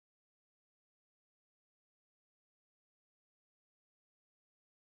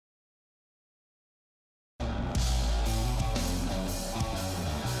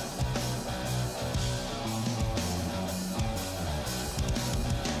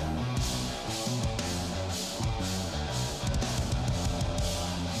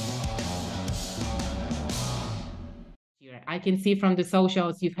I can see from the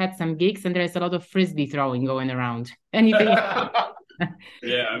socials you've had some gigs and there's a lot of frisbee throwing going around. Anything?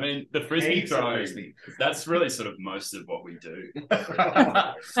 Yeah, I mean, the frisbee throwing, that's really sort of most of what we do.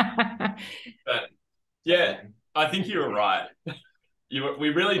 But yeah, I think you were right. We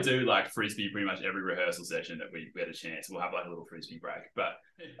really do like frisbee pretty much every rehearsal session that we had a chance. We'll have like a little frisbee break. But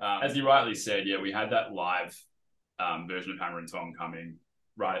as you rightly said, yeah, we had that live version of Hammer and Tong coming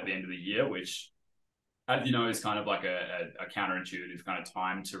right at the end of the year, which, as you know, is kind of like a counterintuitive kind of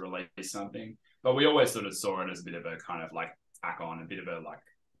time to release something. But we always sort of saw it as a bit of a kind of like tack on, a bit of a like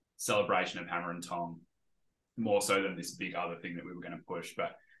celebration of Hammer and Tong, more so than this big other thing that we were going to push.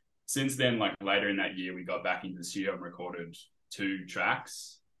 But since then, like later in that year, we got back into the studio and recorded 2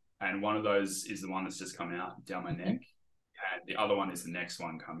 tracks. And one of those is the one that's just come out, Down My Neck. And the other one is the next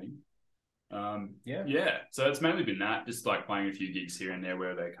one coming. Yeah. So it's mainly been that, just like playing a few gigs here and there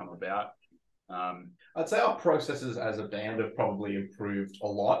where they come about. I'd say our processes as a band have probably improved a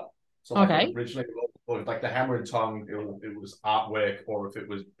lot. So like originally, like the Hammer and Tongue, it was artwork, or if it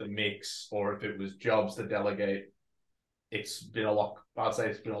was the mix, or if it was jobs to delegate, it's been a lot, I'd say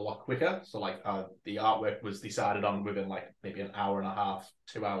it's been a lot quicker. So like the artwork was decided on within like maybe an hour and a half,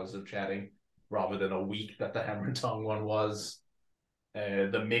 2 hours of chatting, rather than a week that the Hammer and Tongue one was.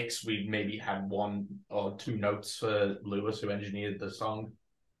 The mix, we maybe had 1 or 2 notes for Lewis, who engineered the song,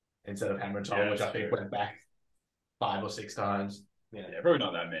 instead of Hammer and Tongue, which I think went back 5 or 6 times. Yeah, probably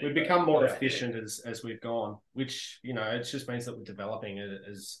not that many. We've become more efficient as we've gone, which, you know, it just means that we're developing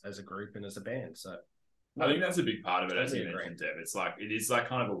as a group and as a band. So I think that's a big part of it, as you mentioned, Dev. It's like it is like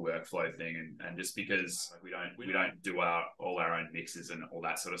kind of a workflow thing, and just because we don't do all our own mixes and all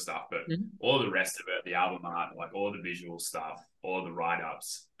that sort of stuff, but all the rest of it, the album art, like all the visual stuff, all of the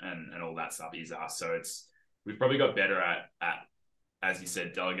write-ups and all that stuff is us. So we've probably got better at as you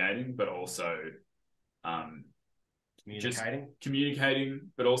said, delegating, but also communicating,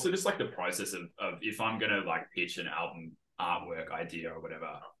 but also just like the process of if I'm gonna like pitch an album artwork idea or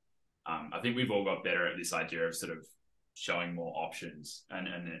whatever. I think we've all got better at this idea of sort of showing more options,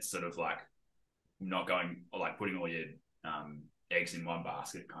 and it's sort of like not going or like putting all your eggs in one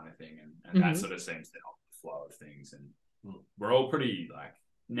basket kind of thing, and that sort of seems to help the flow of things. And we're all pretty like,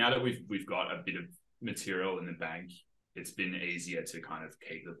 now that we've got a bit of material in the bank, it's been easier to kind of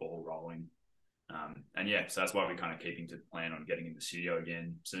keep the ball rolling. And yeah, so that's why we're kind of keeping to plan on getting in the studio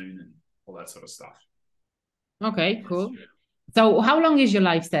again soon and all that sort of stuff. Okay, cool. So how long is your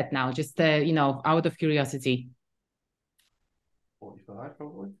live set now? Just, out of curiosity. 45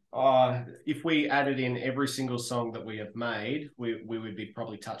 probably. If we added in every single song that we have made, we would be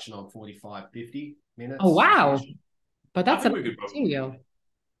probably touching on 45, 50 minutes. Oh, wow. But that's material.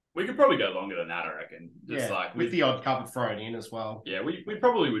 We could probably go longer than that, I reckon. Just like with the odd cover thrown in as well. Yeah, we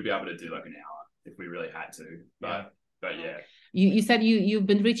probably would be able to do like an hour if we really had to. But yeah. You said you've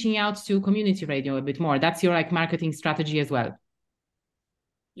been reaching out to community radio a bit more. That's your like marketing strategy as well.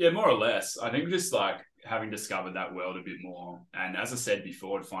 Yeah, more or less. I think just like having discovered that world a bit more, and as I said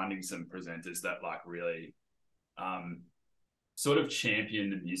before, finding some presenters that like really sort of champion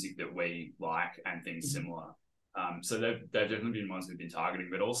the music that we like and things similar. So they've definitely been ones we've been targeting,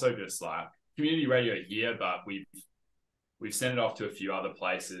 but also just like community radio here, but we've sent it off to a few other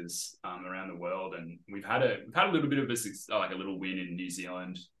places around the world, and we've had a little bit of a little win in New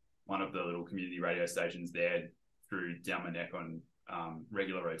Zealand, one of the little community radio stations there, through Down My Neck on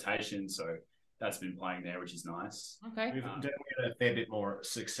regular rotation. So that's been playing there, which is nice. Okay. We've definitely had a fair bit more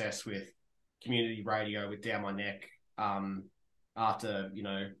success with community radio with Down My Neck after,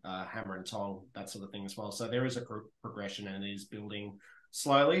 Hammer and Tong, that sort of thing as well. So there is a progression, and it is building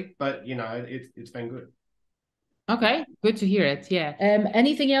slowly, but, it's been good. Okay, good to hear it. Yeah.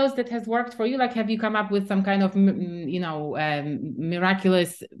 Anything else that has worked for you? Like, have you come up with some kind of,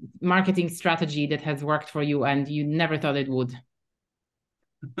 miraculous marketing strategy that has worked for you and you never thought it would?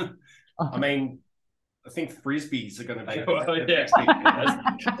 I mean, I think frisbees are going to be.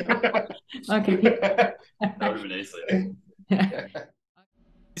 Okay. That would have been easy.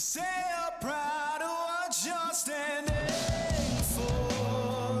 Say you're proud of what you're standing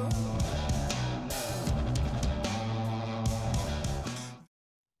for.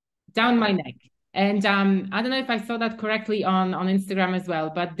 Down My Neck. And I don't know if I saw that correctly on Instagram as well,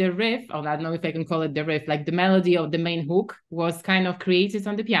 but the riff, I don't know if I can call it the riff, like the melody of the main hook was kind of created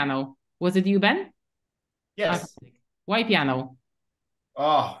on the piano. Was it you, Ben? Yes. Why piano?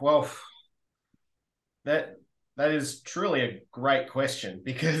 Oh, well, that is truly a great question,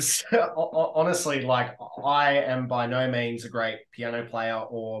 because honestly, like, I am by no means a great piano player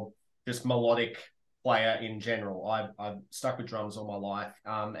or just melodic player in general. I've stuck with drums all my life,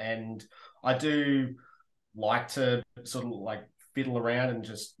 and I do like to sort of like fiddle around and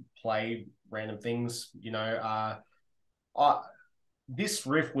just play random things. You know, this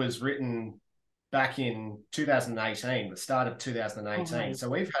riff was written back in 2018, the start of 2018. Oh, so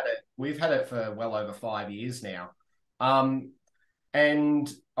we've had it for well over 5 years now.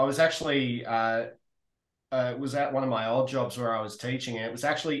 And I was actually was at one of my old jobs where I was teaching, and it was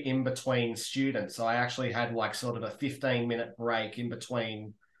actually in between students. So I actually had like sort of a 15-minute break in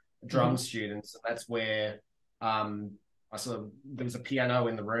between drum students. And that's where there was a piano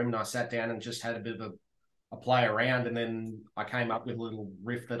in the room, and I sat down and just had a bit of a play around, and then I came up with a little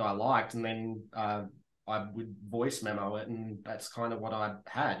riff that I liked, and then I would voice memo it, and that's kind of what I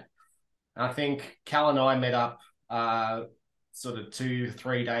had. And I think Cal and I met up sort of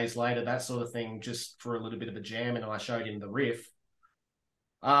 2-3 days later, that sort of thing, just for a little bit of a jam, and I showed him the riff.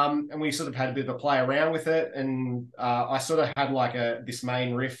 And we sort of had a bit of a play around with it, and I sort of had like this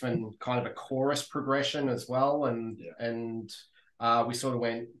main riff and kind of a chorus progression as well, and we sort of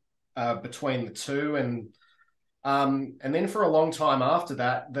went between the two, and then for a long time after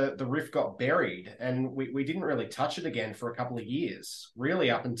that, the riff got buried, and we didn't really touch it again for a couple of years,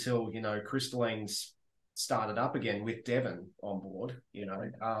 really up until, you know, Crystallines started up again with Devon on board, you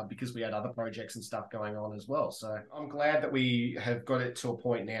know, because we had other projects and stuff going on as well. So I'm glad that we have got it to a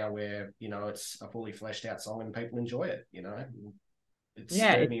point now where, you know, it's a fully fleshed out song and people enjoy it, you know. It's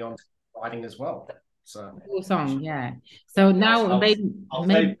spurred me on writing as well. So cool song, yeah. So now I'll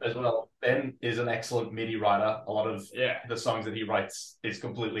say as well, Ben is an excellent MIDI writer. A lot of the songs that he writes is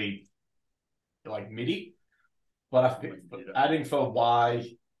completely like MIDI. But I think adding for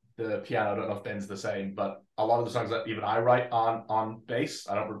why the piano, I don't know if Ben's the same, but a lot of the songs that even I write on bass,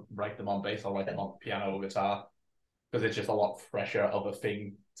 I don't write them on bass, I'll write them on piano or guitar, because it's just a lot fresher of a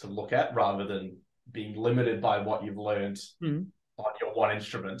thing to look at rather than being limited by what you've learned on your one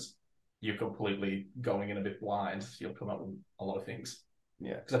instrument. You're completely going in a bit blind. You'll come up with a lot of things.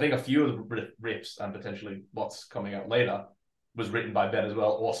 Yeah, because I think a few of the riffs and potentially what's coming out later was written by Ben as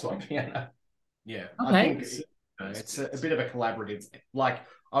well, also on piano. Yeah, okay. I think it's a bit of a collaborative. Like,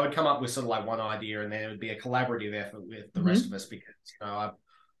 I would come up with sort of like one idea, and then it would be a collaborative effort with the rest of us, because, you know,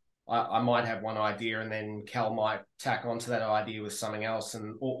 I might have one idea, and then Cal might tack onto that idea with something else,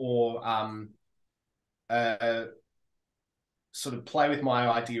 and or sort of play with my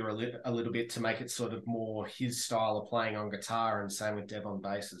idea a little bit to make it sort of more his style of playing on guitar, and same with Dev on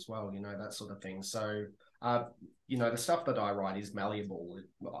bass as well, you know, that sort of thing. So, you know, the stuff that I write is malleable.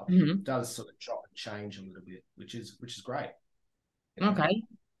 It does sort of chop and change a little bit, which is great. You know? Okay.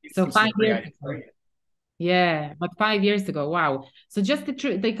 So 5 years ago. Yeah, but 5 years ago, wow. So just the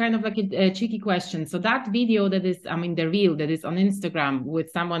kind of like a cheeky question. So that video that is, I mean, the reel that is on Instagram with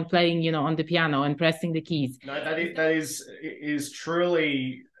someone playing, you know, on the piano and pressing the keys. No, that is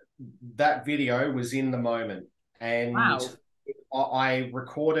truly, that video was in the moment. And I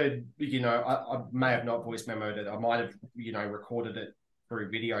recorded, you know, I may have not voice memoed it. I might have, you know, recorded it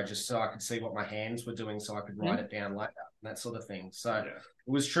through video just so I could see what my hands were doing, so I could write it down later, that sort of thing. So it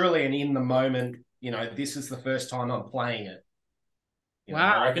was truly an in the moment, you know, this is the first time I'm playing it.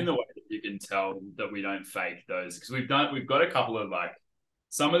 Wow. I reckon the way that you can tell that we don't fake those, because we've got a couple of, like,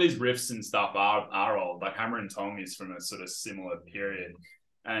 some of these riffs and stuff are old. Like Hammer and Tong is from a sort of similar period.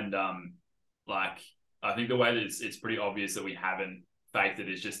 And like, I think the way that it's pretty obvious that we haven't faked it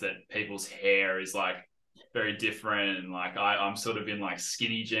is just that people's hair is like very different, and like I'm sort of in like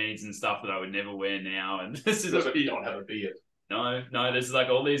skinny jeans and stuff that I would never wear now, and this is you don't have a beard. No, there's like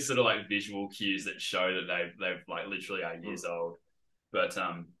all these sort of like visual cues that show that they've like literally are years old. But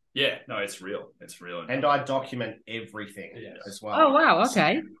yeah, no, it's real. And I document everything as well. Oh wow,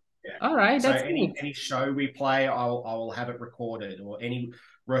 okay. So, yeah. All right, that's so any show we play, I will have it recorded, or any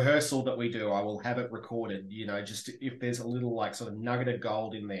rehearsal that we do, I will have it recorded, you know, just if there's a little like sort of nugget of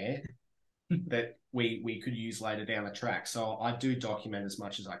gold in there that we could use later down the track. So I do document as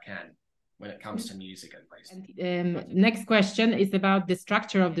much as I can when it comes to music, at least. And, next question is about the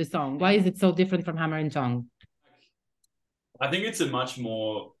structure of the song. Why is it so different from Hammer and Tong? I think it's a much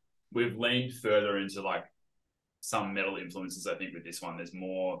more, we've leaned further into like some metal influences. I think with this one, there's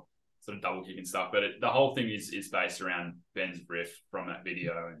more sort of double kick and stuff, but the whole thing is based around Ben's riff from that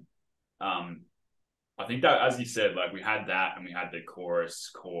video. And I think that, as you said, like we had that and we had the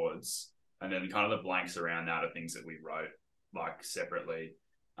chorus chords, and then kind of the blanks around that are things that we wrote like separately.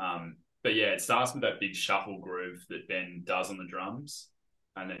 But yeah, it starts with that big shuffle groove that Ben does on the drums,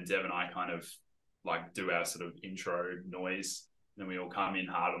 and then Dev and I kind of like do our sort of intro noise, and then we all come in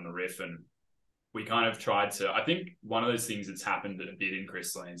hard on the riff, and we kind of tried to, I think one of those things that's happened a bit in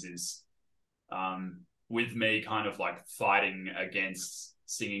Crystallines is with me kind of like fighting against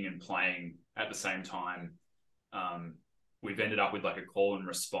singing and playing at the same time. we've ended up with like a call and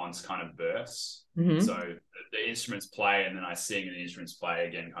response kind of verse. Mm-hmm. So the instruments play and then I sing and the instruments play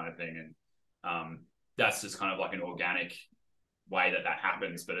again kind of thing. And that's just kind of like an organic way that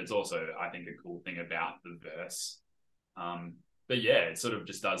happens. But it's also, I think, a cool thing about the verse. But yeah, it sort of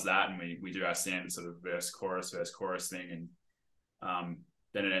just does that. And we do our standard sort of verse, chorus thing. And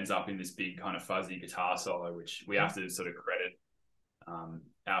then it ends up in this big kind of fuzzy guitar solo, which we have to sort of credit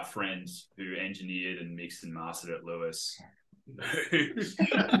our friend who engineered and mixed and mastered it, Lewis.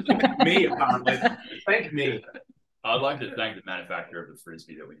 Me, apparently. Thank me. I'd like to thank the manufacturer of the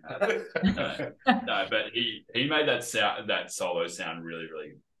frisbee that we have. No, but he made that solo sound really,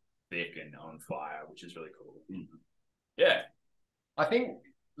 really thick and on fire, which is really cool. Yeah, I think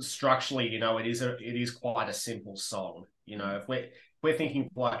structurally, you know, it is quite a simple song. You know, if we're thinking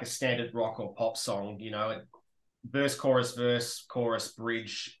like a standard rock or pop song, you know, verse, chorus,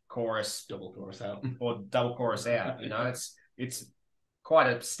 bridge, chorus, double chorus out, or double chorus out. You know, it's quite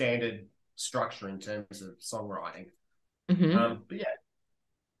a standard structure in terms of songwriting. Mm-hmm. But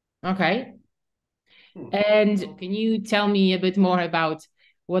yeah. Okay. And can you tell me a bit more about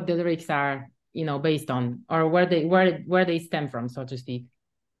what the lyrics are, you know, based on, or where they stem from, so to speak?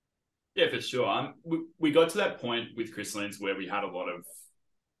 Yeah, for sure. We got to that point with CRYSTALLINES where we had a lot of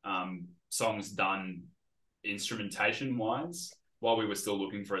songs done instrumentation wise while we were still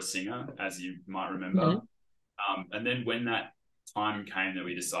looking for a singer, as you might remember. Mm-hmm. And then when that time came that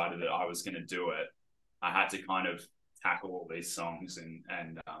we decided that I was going to do it, I had to kind of tackle all these songs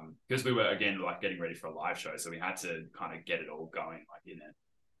and because we were, again, like getting ready for a live show, so we had to kind of get it all going like in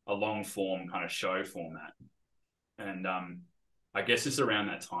a long form kind of show format. And I guess just around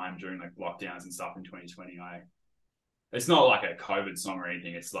that time during like lockdowns and stuff in 2020, it's not like a COVID song or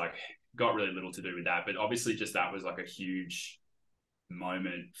anything, it's like got really little to do with that, but obviously just that was like a huge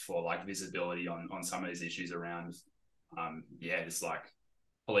moment for like visibility on some of these issues around just like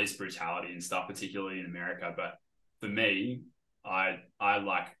police brutality and stuff, particularly in America. But for me, I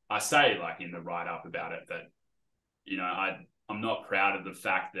say like in the write-up about it that, you know, I'm not proud of the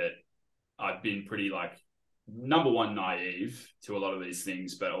fact that I've been pretty like, number one, naive to a lot of these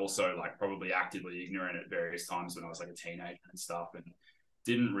things, but also like probably actively ignorant at various times when I was like a teenager and stuff, and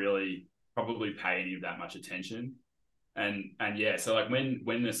didn't really probably pay any of that much attention. And yeah, so like when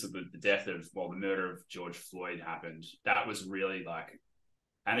the death of, well, the murder of George Floyd happened, that was really like,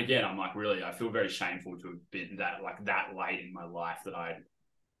 and again, I'm like, really, I feel very shameful to have been that late in my life that I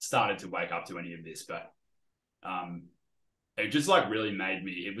started to wake up to any of this. But it just like really made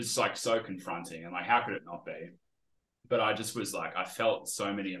me, it was like so confronting, and like, how could it not be? But I just was like, I felt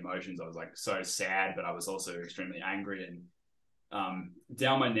so many emotions. I was like so sad, but I was also extremely angry. And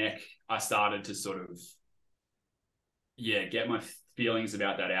down my neck, I started to sort of, get my feelings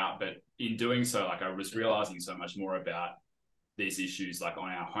about that out. But in doing so, like, I was realizing so much more about these issues, like on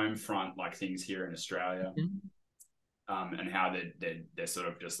our home front, like things here in Australia, and how they're sort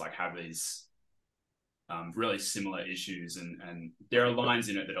of just like have these really similar issues. And there are lines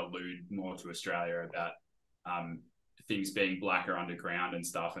in it that allude more to Australia about things being black or underground and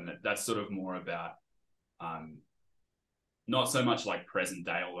stuff. And that's sort of more about not so much like present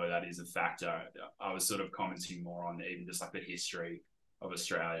day, although that is a factor. I was sort of commenting more on even just like the history of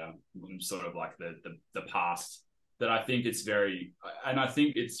Australia, sort of like the past, that I think it's very, and I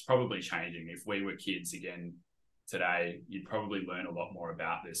think it's probably changing. If we were kids again today, you'd probably learn a lot more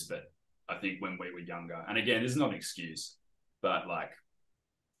about this. But I think when we were younger, and again, this is not an excuse, but like,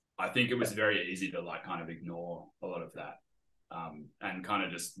 I think it was very easy to like kind of ignore a lot of that, and kind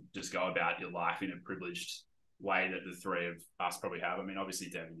of just go about your life in a privileged way that the three of us probably have. I mean, obviously,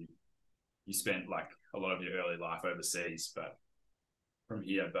 Devin, you spent like a lot of your early life overseas, but from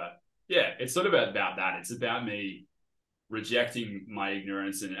here. But yeah, it's sort of about that. It's about me rejecting my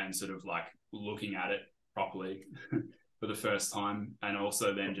ignorance and sort of like looking at it properly for the first time, and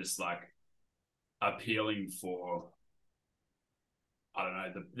also then just like appealing for, I don't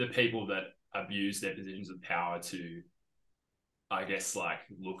know, the people that abuse their positions of power to, I guess, like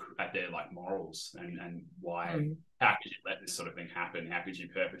look at their like morals and why, how could you let this sort of thing happen? How could you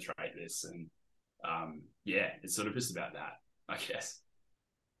perpetrate this? And it's sort of just about that, I guess.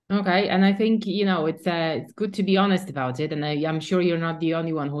 Okay, and I think, you know, it's good to be honest about it, and I'm sure you're not the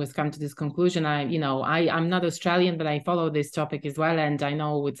only one who has come to this conclusion. I'm not Australian, but I follow this topic as well, and I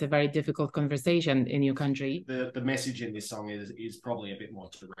know it's a very difficult conversation in your country. The message in this song is probably a bit more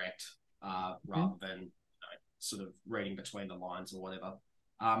direct, rather than sort of reading between the lines or whatever.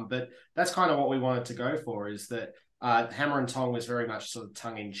 But that's kind of what we wanted to go for, is that Hammer and Tong was very much sort of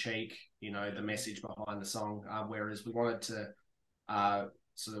tongue in cheek, you know, the message behind the song, whereas we wanted to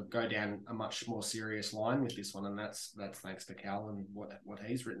sort of go down a much more serious line with this one, and that's thanks to Cal and what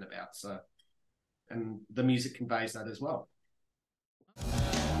he's written about. So, and the music conveys that as well.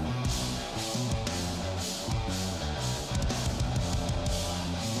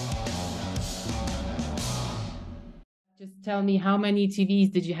 Just tell me, how many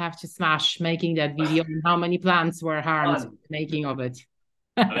TVs did you have to smash making that video, and how many plants were harmed making of it?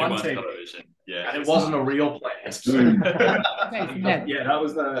 I think one television. Yeah, and it wasn't a real plant. Yeah, that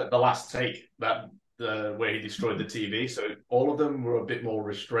was the last take where he destroyed the TV. So all of them were a bit more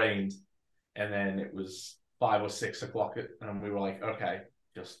restrained, and then it was 5 or 6 o'clock, and we were like, okay,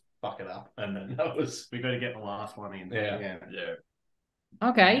 just fuck it up. And then we got to get the last one in. Yeah.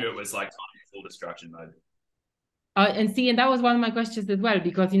 Okay. I knew it was like full destruction mode. And that was one of my questions as well,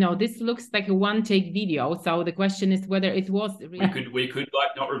 because this looks like a one-take video. So the question is whether it was really... We could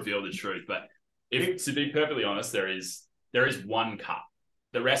like not reveal the truth, but if to be perfectly honest, there is one cut.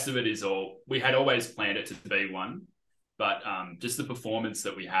 The rest of it is all we had always planned it to be one, but just the performance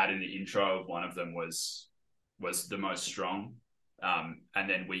that we had in the intro of one of them was the most strong. And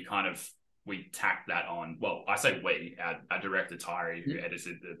then we tacked that on. Well, I say we, our director Tyree, who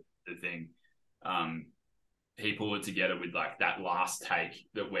edited the thing. He pulled it together with like that last take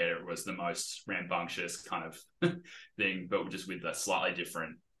where it was the most rambunctious kind of thing, but just with a slightly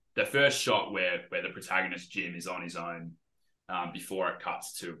different. The first shot where the protagonist Jim is on his own before it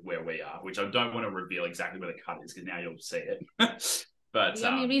cuts to where we are, which I don't want to reveal exactly where the cut is because now you'll see it. But the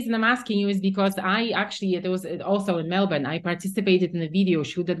only reason I'm asking you is because there was also in Melbourne, I participated in a video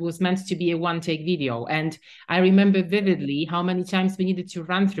shoot that was meant to be a one-take video. And I remember vividly how many times we needed to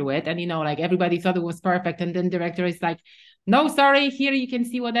run through it. And, like everybody thought it was perfect. And then the director is like, no, sorry, here you can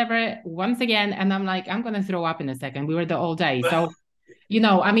see whatever once again. And I'm like, I'm going to throw up in a second. We were there all day. So...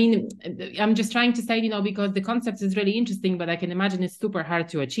 I mean, I'm just trying to say, because the concept is really interesting, but I can imagine it's super hard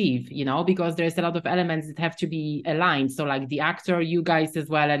to achieve, because there's a lot of elements that have to be aligned. So like the actor, you guys as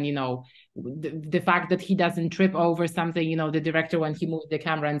well. And, the fact that he doesn't trip over something, the director when he moved the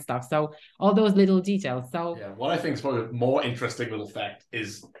camera and stuff. So all those little details. So yeah, what I think is probably a more interesting little fact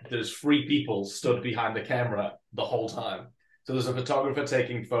is there's 3 people stood behind the camera the whole time. So there's a photographer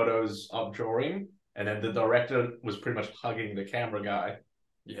taking photos of drawing, and then the director was pretty much hugging the camera guy.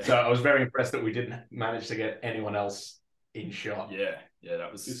 Yeah. So I was very impressed that we didn't manage to get anyone else in shot. Yeah,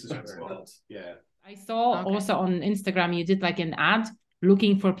 that was wild. Yeah. I saw also on Instagram you did like an ad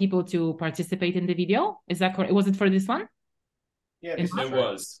looking for people to participate in the video. Is that correct? Was it for this one? Yeah, it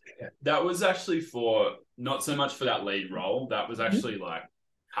was. Yeah. That was actually for not so much for that lead role. That was actually like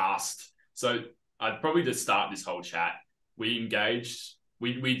cast. So I'd probably just start this whole chat. We engaged.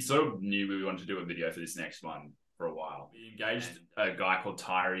 We sort of knew we wanted to do a video for this next one for a while. We engaged a guy called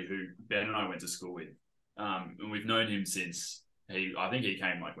Tyree, who Ben and I went to school with, and we've known him since I think he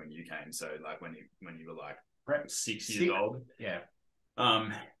came like when you came, so like when you were like 6 years old. Yeah.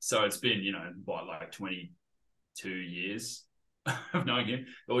 So it's been like 22 years of knowing him,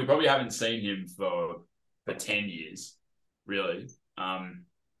 but we probably haven't seen him for 10 years, really,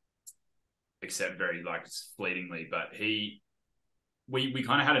 except very like fleetingly. But we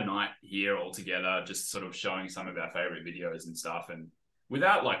kind of had a night here all together, just sort of showing some of our favorite videos and stuff, and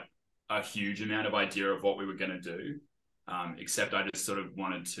without like a huge amount of idea of what we were going to do, except I just sort of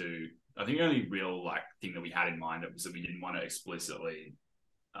wanted to, I think the only real like thing that we had in mind was that we didn't want to explicitly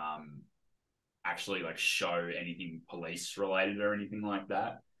actually like show anything police related or anything like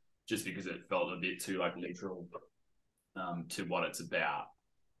that, just because it felt a bit too like literal to what it's about.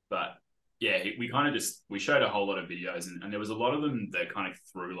 But yeah, we kind of we showed a whole lot of videos, and there was a lot of them that kind of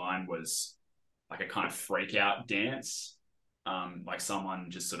through line was like a kind of freak out dance. Like someone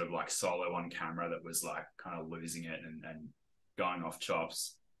just sort of like solo on camera that was like kind of losing it and going off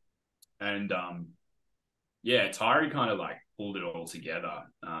chops. And yeah, Tyree kind of like pulled it all together.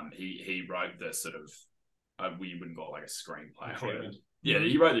 He wrote the sort of, we wouldn't call it like a screenplay. Yeah,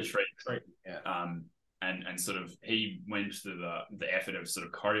 he wrote the treatment. Yeah. And sort of he went to the effort of sort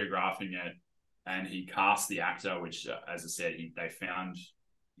of choreographing it, and he cast the actor, which, as I said, they found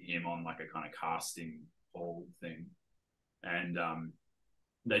him on like a kind of casting hall thing, and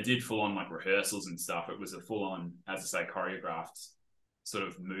they did full on like rehearsals and stuff. It was a full on, as I say, choreographed sort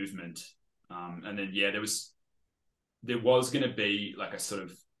of movement, and then yeah, there was going to be like a sort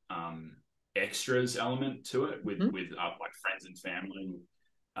of extras element to it with like friends and family.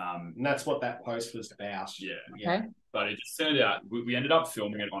 And that's what that post was about. Yeah. Okay. But it just turned out we ended up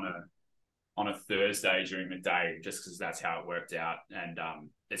filming it on a Thursday during the day, just because that's how it worked out. And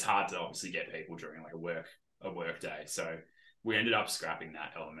it's hard to obviously get people during like a work day. So we ended up scrapping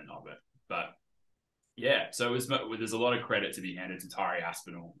that element of it. But Yeah, so there's a lot of credit to be handed to Tari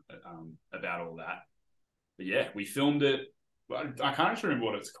Aspinall about all that. But yeah, we filmed it. I can't actually remember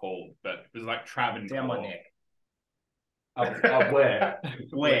what it's called, but it was like Travancore. Down my neck.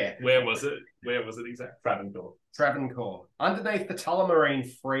 Where? Where was it? Where was it exactly? Travancore. Underneath the Tullamarine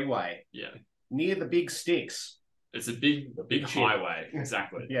Freeway. Yeah. Near the big sticks. It's a big highway.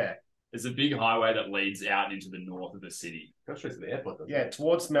 Exactly. Yeah. It's a big highway that leads out into the north of the city. Goes straight to the airport. Yeah,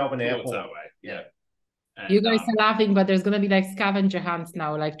 towards Melbourne Airport. That way. Yeah. And, You guys are laughing, but there's gonna be like scavenger hunts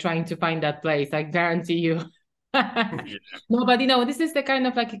now, like trying to find that place. I guarantee you. No, but this is the kind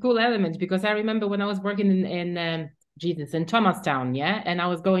of like a cool element, because I remember when I was working in Thomastown, yeah, and I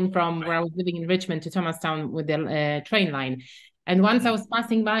was going from where I was living in Richmond to Thomastown with the train line, and once I was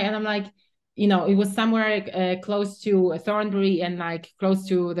passing by, and I'm like, it was somewhere close to Thornbury and like close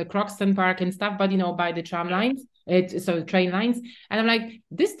to the Croxton Park and stuff, but by the tram lines, train lines, and I'm like,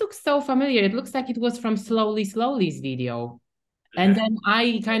 this looks so familiar. It looks like it was from Slowly's video. And then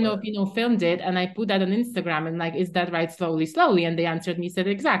I kind of, filmed it and I put that on Instagram and like, is that right? Slowly. And they answered me, said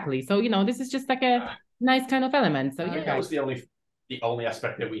exactly. So, this is just like a nice kind of element. So yeah. That was the only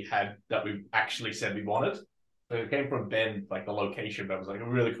aspect that we had that we actually said we wanted. So it came from Ben, like the location, but it was like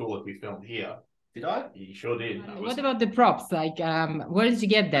really cool if we filmed here. Did I? He sure did. What about the props? Like, where did you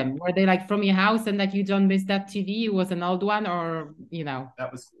get them? Were they like from your house and like you don't miss that TV? It was an old one, or That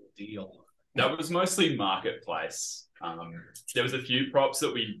was the deal. That was mostly marketplace. There was a few props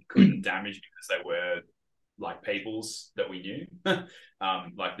that we couldn't damage because they were like people's that we knew,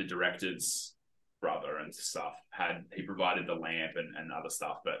 like the director's brother and stuff. He provided the lamp and other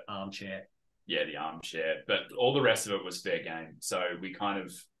stuff, but armchair. Yeah, the armchair, but all the rest of it was fair game. So we kind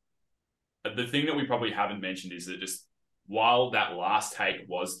of, the thing that we probably haven't mentioned is that just while that last take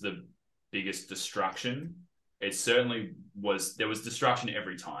was the biggest destruction, it certainly was, there was destruction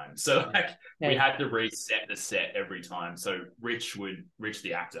every time. So like we had to reset the set every time. So Rich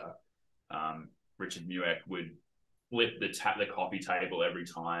the actor, Richard Mueck would flip the coffee table every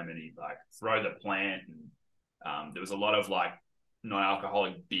time, and he'd like throw the plant, and there was a lot of like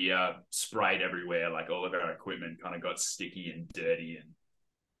non-alcoholic beer sprayed everywhere. Like all of our equipment kind of got sticky and dirty,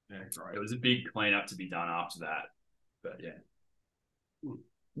 and it was a big cleanup to be done after that. But yeah.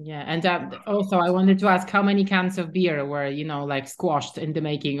 Yeah, and also I wanted to ask how many cans of beer were, like squashed in the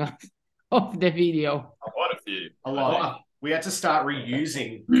making of the video. Quite a few. A lot. We had to start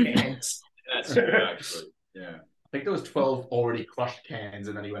reusing cans. That's true, actually. Yeah. I think there was 12 already crushed cans,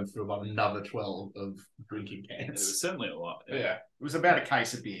 and then he went through about another 12 of drinking cans. It was certainly a lot. Yeah. It was about a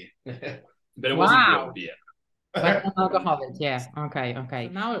case of beer. But it wasn't real beer. But alcoholic, yeah. Okay.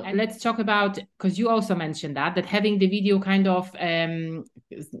 So now let's talk about, because you also mentioned that having the video kind of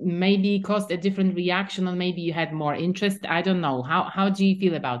maybe caused a different reaction, or maybe you had more interest. I don't know. How do you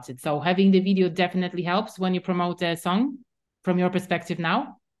feel about it? So having the video definitely helps when you promote a song, from your perspective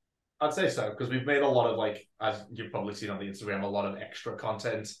now? I'd say so, because we've made a lot of, like, as you've probably seen on the Instagram, a lot of extra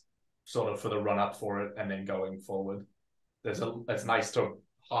content sort of for the run up for it, and then going forward. It's nice to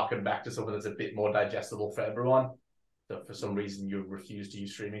harken back to something that's a bit more digestible for everyone. So if for some reason you refuse to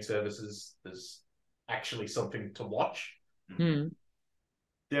use streaming services, there's actually something to watch.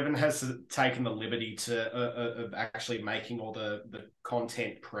 Devin has taken the liberty of actually making all the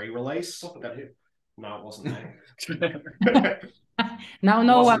content pre-release. No, it wasn't me. Now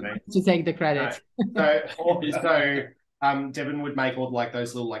no one wants to take the credit. No. So Devin would make all like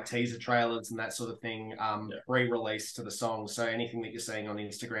those little like teaser trailers and that sort of thing pre-release to the song. So anything that you're seeing on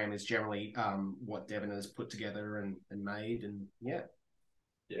Instagram is generally what Devin has put together and made, and yeah.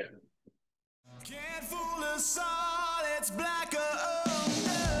 Can't fool us all, it's black underground.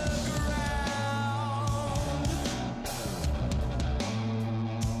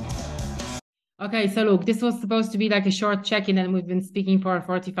 Okay, so look, this was supposed to be like a short check-in, and we've been speaking for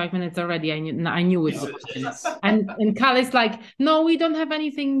 45 minutes already. I knew it. And Cal is like, no, we don't have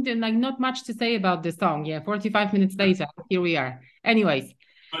anything, like not much to say about the song. Yeah, 45 minutes later, here we are. Anyways. It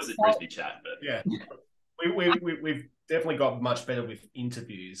was a crispy chat, but yeah. We've definitely got much better with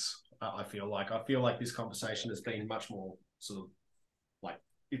interviews, I feel like this conversation has been much more sort of like...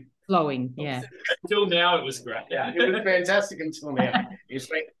 flowing, yeah. Until now, it was great. Yeah, it was fantastic until now.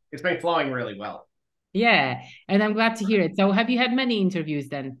 It's been flowing really well. Yeah, and I'm glad to hear it. So have you had many interviews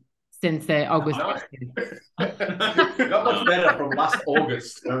then since August? Not much better from last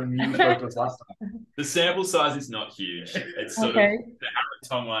August when you spoke to us last time. The sample size is not huge. It's sort of the Hammer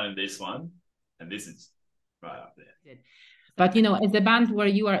Tong one and this one, and this is right up there. But as a band where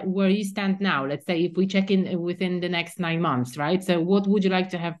you stand now, let's say if we check in within the next 9 months, right? So what would you like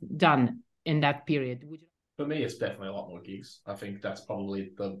to have done in that period? For me, it's definitely a lot more gigs. I think that's probably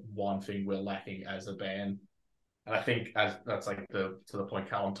the one thing we're lacking as a band. And I think as that's like to the point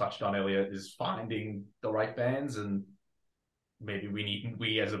Callum touched on earlier, is finding the right bands, and maybe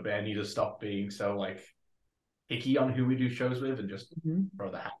we as a band need to stop being so like picky on who we do shows with and just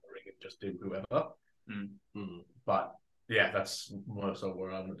throw the hat in the ring and just do whoever. But yeah, that's more so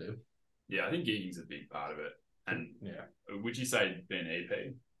what I'm gonna do. Yeah, I think gigging's a big part of it. And would you say being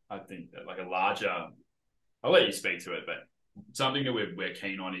EP? I think that like a larger, I'll let you speak to it, but something that we're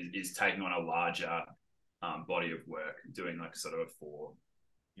keen on is taking on a larger body of work, doing like sort of a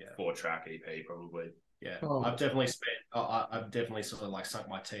four track EP probably. Yeah, I've definitely sort of like sunk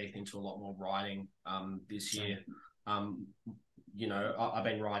my teeth into a lot more writing this year. You know, I've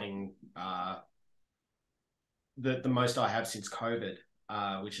been writing the most I have since COVID,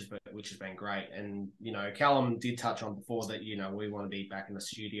 which has been great. And you know, Callum did touch on before that, you know, we want to be back in the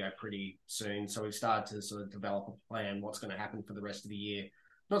studio pretty soon, so we've started to sort of develop a plan what's going to happen for the rest of the year.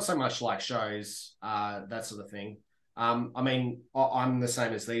 Not so much like shows, that sort of thing. I mean, I'm the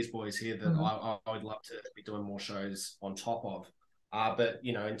same as these boys here that I would love to be doing more shows on top of. But,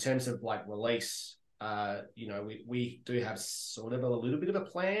 you know, in terms of like release, you know, we do have sort of a little bit of a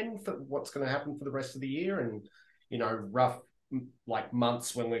plan for what's going to happen for the rest of the year, and, you know, rough like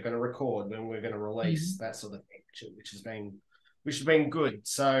months when we're going to record, when we're going to release, that sort of thing, which has been good.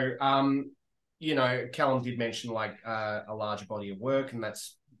 So, you know, Callum did mention like a larger body of work, and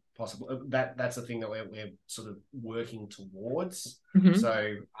that's possible. That's a thing that we're sort of working towards.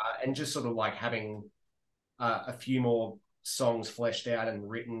 So, and just sort of like having a few more songs fleshed out and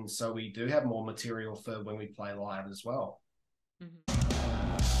written, so we do have more material for when we play live as well.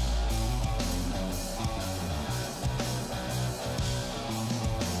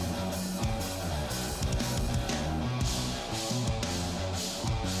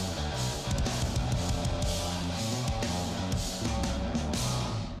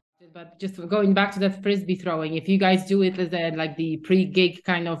 But just going back to that frisbee throwing, if you guys do it as a like the pre-gig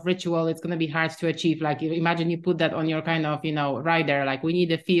kind of ritual, it's going to be hard to achieve. Like imagine you put that on your kind of, you know, rider, like we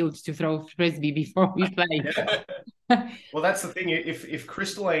need a field to throw frisbee before we play. Well, that's the thing. If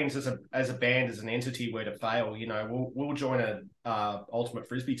Crystallines as a band, as an entity were to fail, you know, we'll join a ultimate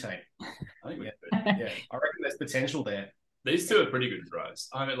frisbee team. I think I reckon there's potential there. These two are pretty good throws.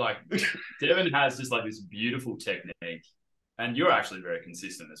 I mean, like Devin has just like this beautiful technique. And you're actually very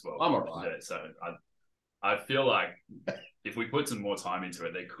consistent as well. I'm all right. So I feel like if we put some more time into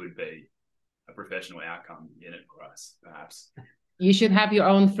it, there could be a professional outcome in it for us, perhaps. You should have your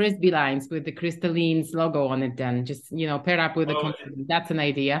own frisbee lines with the Crystallines logo on it then. Just, you know, pair up with the company. That's an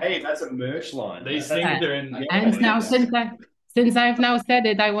idea. Hey, that's a merch line. These things are in... And now since I've now said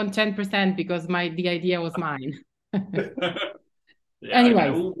it, I want 10% because the idea was mine. Anyway. Anyway.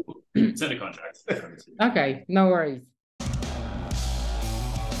 We'll send a contract. Okay, no worries.